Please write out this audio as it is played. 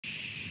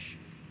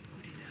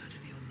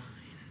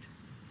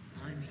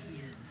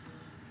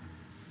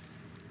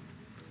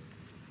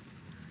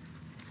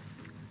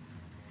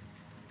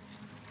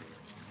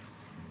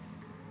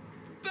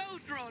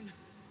Beldron!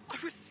 I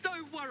was so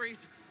worried.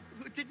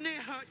 Did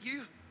Nere hurt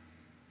you?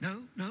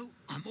 No,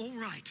 I'm all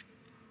right.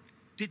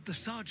 Did the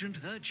sergeant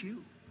hurt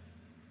you?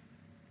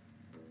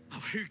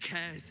 Oh, who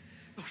cares?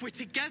 We're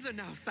together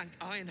now, thank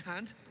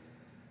Ironhand.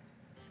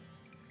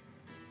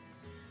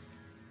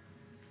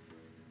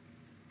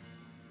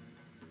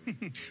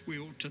 We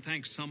ought to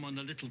thank someone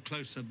a little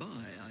closer by,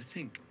 I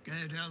think.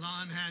 Good old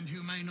Ironhand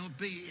you may not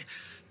be,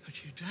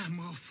 but you damn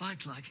well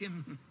fight like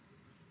him.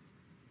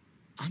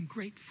 I'm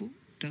grateful,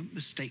 don't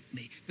mistake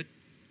me, but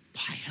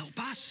why help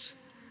us?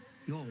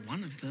 You're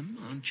one of them,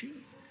 aren't you?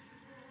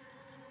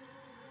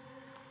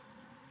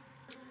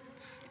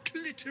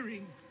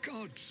 Glittering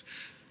gods!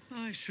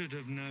 I should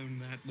have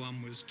known that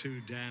one was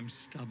too damn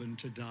stubborn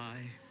to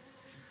die.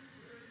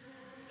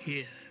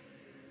 Here.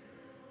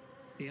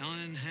 The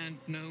Ironhand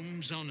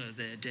Gnomes honor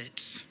their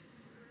debts.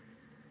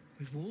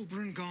 With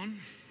Wulbren gone,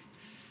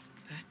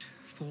 that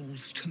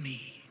falls to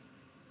me.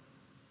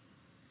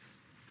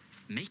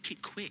 Make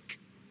it quick.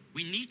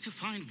 We need to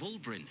find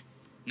Wulbren.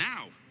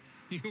 Now!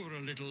 You're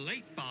a little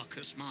late,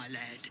 Barkus, my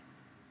lad.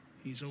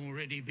 He's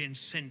already been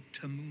sent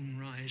to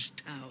Moonrise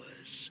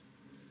Towers.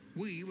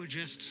 We were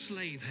just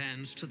slave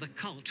hands to the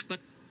cult, but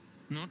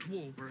not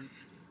Wulbren.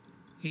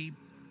 He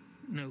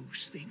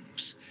knows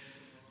things.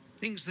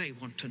 Things they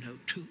want to know,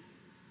 too.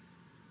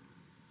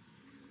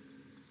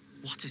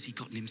 What has he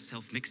gotten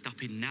himself mixed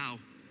up in now?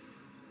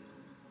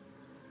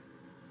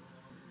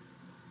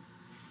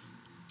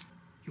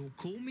 You'll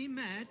call me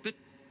mad, but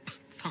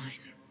fine.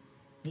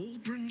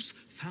 Wulbren's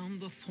found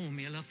the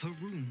formula for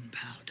rune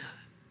powder.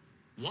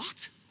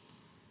 What?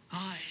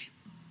 Aye.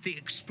 The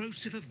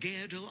explosive of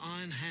Geardel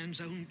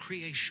Ironhand's own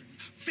creation.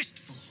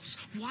 Fistfuls,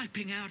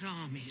 wiping out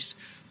armies.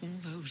 All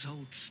those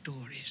old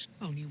stories.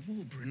 Only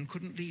Wulbren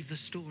couldn't leave the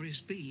stories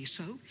be,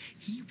 so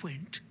he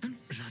went and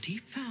bloody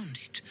found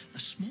it. A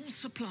small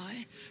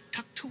supply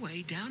tucked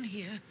away down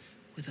here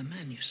with a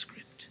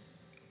manuscript.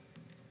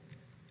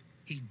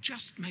 He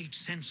just made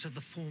sense of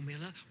the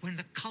formula when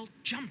the cult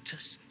jumped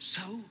us,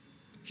 so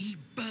he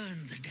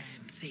burned the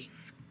damn thing.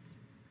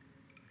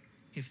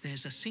 If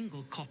there's a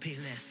single copy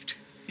left,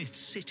 it's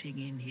sitting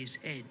in his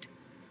head.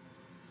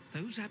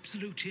 Those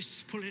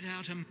absolutists pull it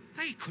out and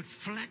they could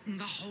flatten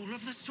the whole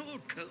of the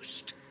Sword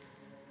Coast.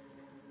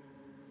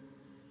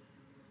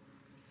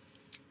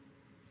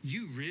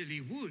 You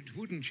really would,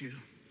 wouldn't you?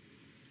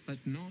 But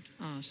not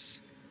us.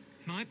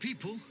 My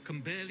people can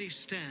barely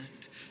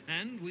stand,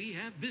 and we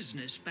have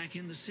business back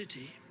in the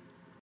city.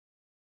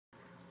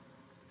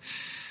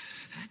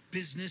 That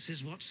business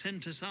is what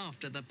sent us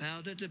after the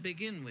powder to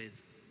begin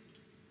with.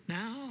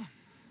 Now,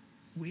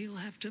 we'll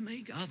have to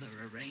make other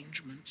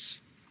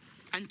arrangements.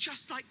 And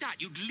just like that,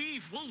 you'd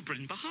leave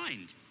Wulbren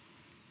behind.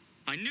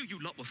 I knew you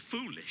lot were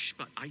foolish,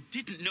 but I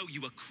didn't know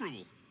you were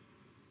cruel.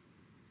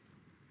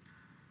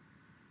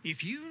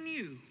 If you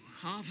knew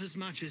half as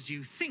much as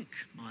you think,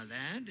 my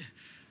lad,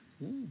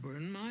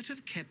 Wulbren might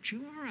have kept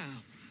you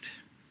around.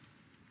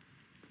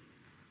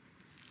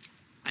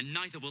 And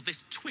neither will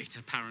this twit,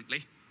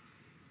 apparently.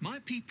 My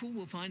people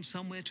will find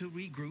somewhere to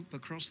regroup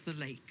across the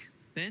lake.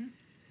 Then,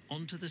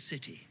 onto the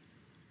city.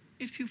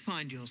 If you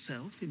find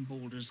yourself in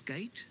Baldur's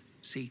Gate,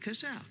 seek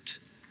us out.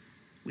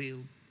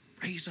 We'll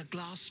raise a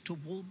glass to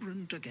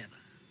Wulbren together.